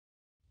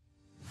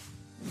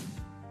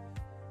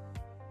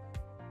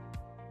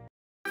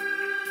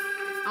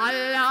I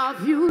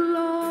love you,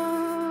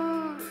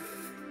 Lord,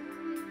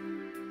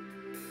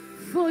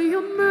 for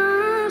your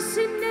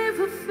mercy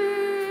never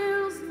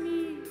fails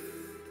me.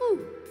 Ooh.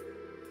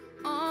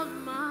 All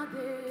my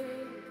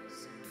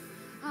days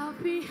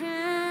I've been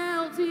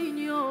held in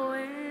your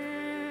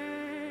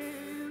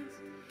hands.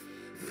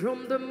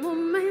 From the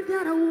moment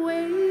that I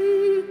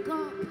wake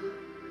up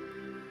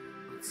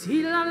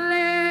till I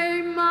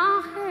lay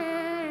my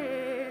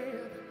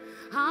head,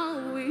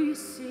 I will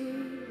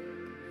sing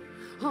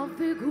of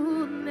the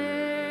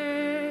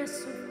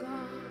goodness of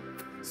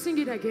God. Sing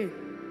it again.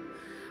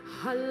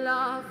 I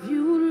love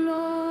you,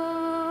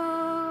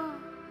 Lord.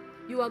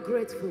 You are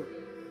grateful.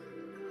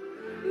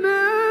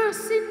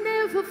 Mercy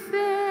never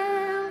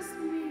fails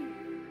me.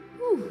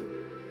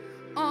 Ooh.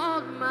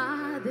 All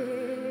my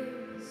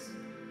days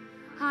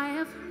I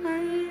have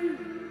lain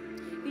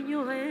in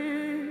your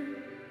hand.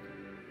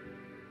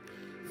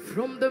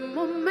 From the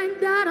moment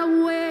that I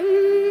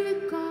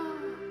wake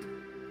up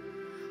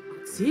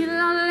till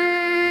I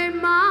lay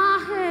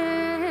my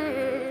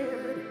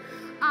head,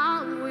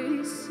 I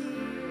will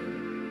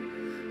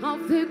sing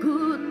of the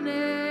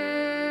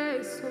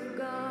goodness of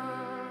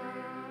God.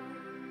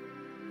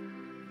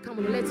 Come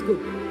on, let's go.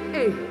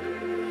 Hey.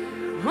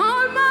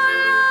 All my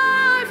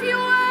life you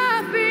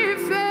have been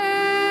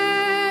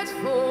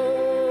faithful.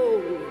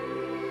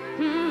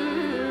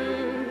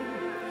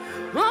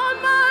 All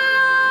my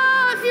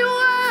life you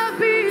have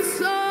been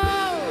so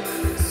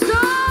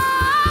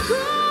good.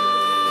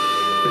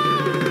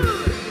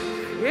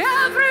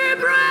 Every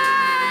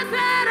breath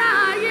that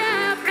I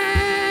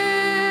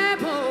am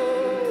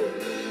able,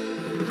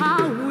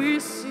 I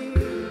will sing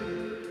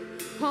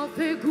of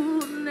the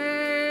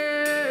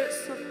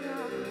goodness of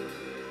God.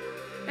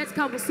 Let's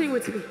come and sing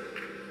with me.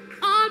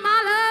 All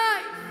my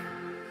life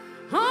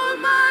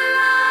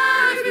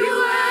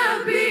you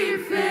have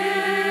been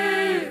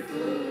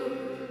faithful.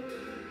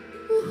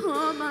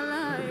 All my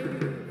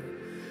life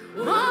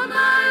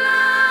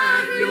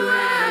you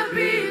have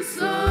been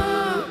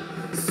so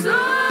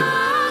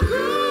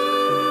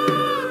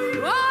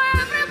good.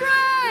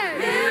 Oh,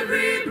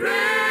 every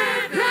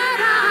breath that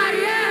I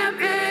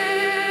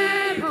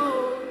am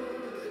able,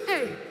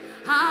 hey,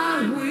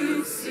 I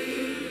will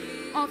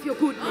sing of your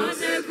goodness. Of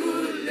the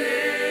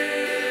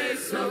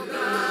goodness of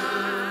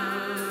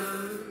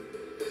God.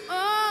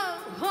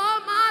 Oh,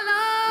 all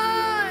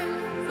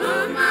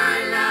my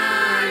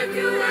life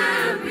you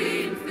have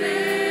been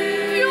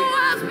faithful. You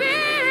have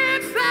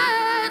been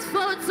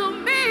faithful to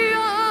me.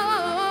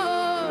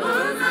 Oh,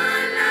 all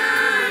my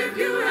life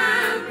you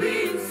have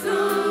been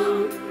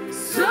so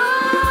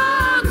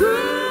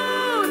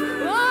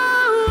good.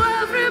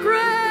 Oh, every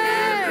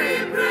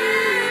breath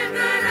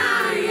that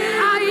I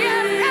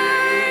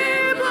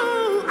am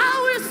able, I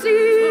will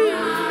sing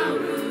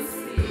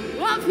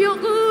of your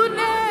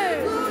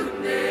goodness.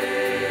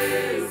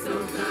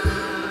 Of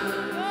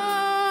God.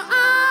 Oh,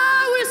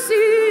 I will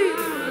sing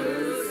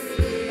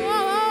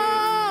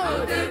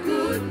of the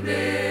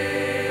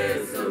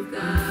goodness of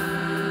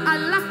God. I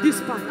like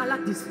this part. I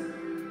like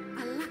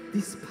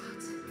this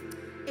part.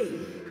 Hey.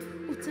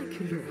 Oh, thank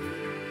you,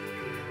 Lord.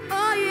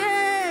 Oh,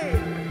 yeah.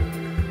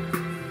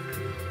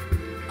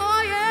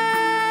 Oh,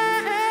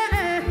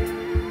 yeah.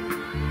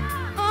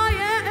 Oh,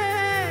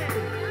 yeah.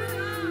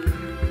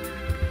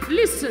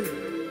 Listen.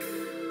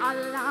 I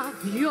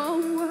love your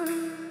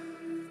word.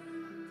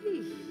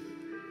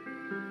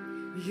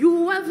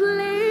 You have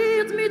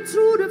led me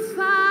through the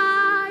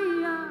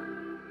fire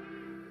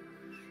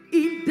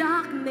in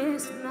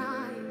darkness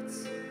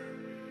night.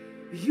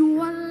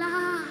 You are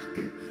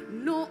like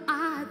no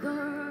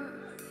other.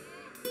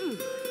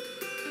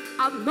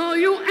 I know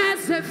you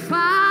as a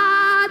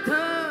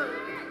father.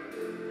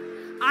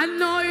 I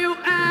know you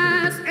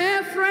as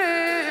a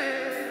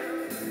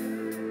friend.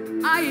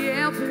 I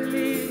have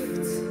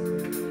lived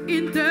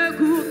in the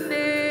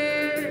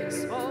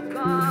goodness of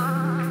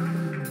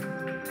God.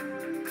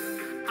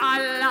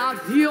 I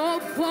love your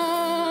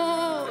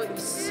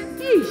voice.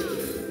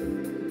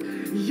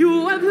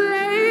 You have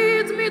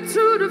led me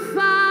through the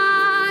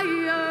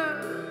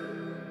fire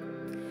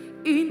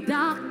in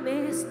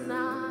darkness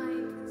night.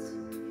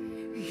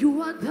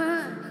 You are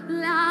there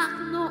like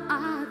no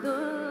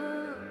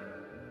other.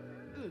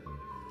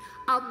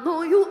 I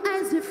know you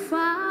as a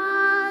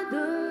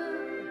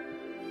father.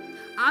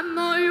 I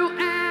know you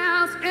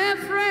as a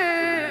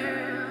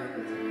friend.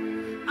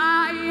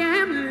 I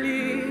am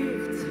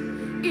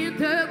lived in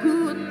the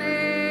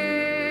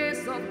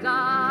goodness of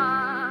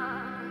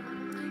God.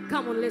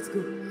 Come on, let's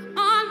go.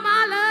 All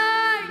my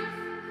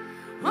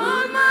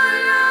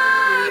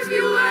life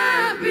you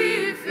have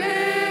been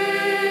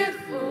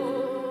faithful.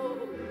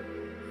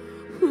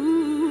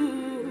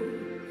 Ooh.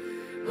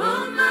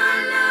 All my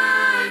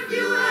life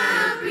you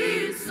have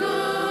been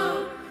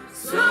so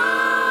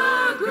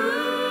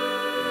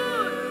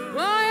good.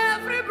 Oh,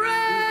 every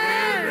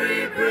breath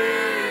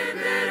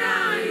that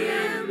I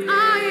am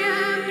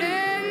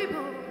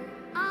able,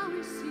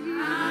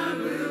 I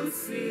will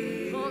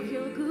sing of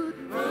your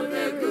goodness. Of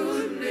the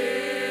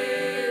goodness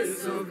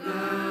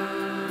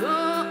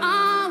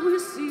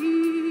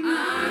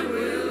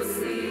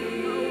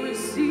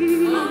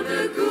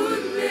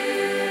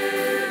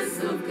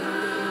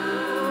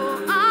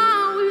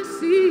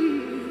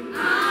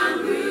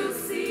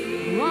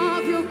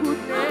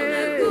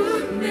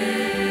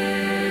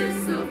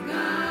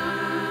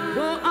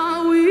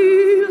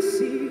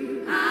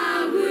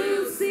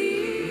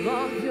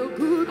your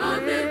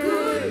goodness.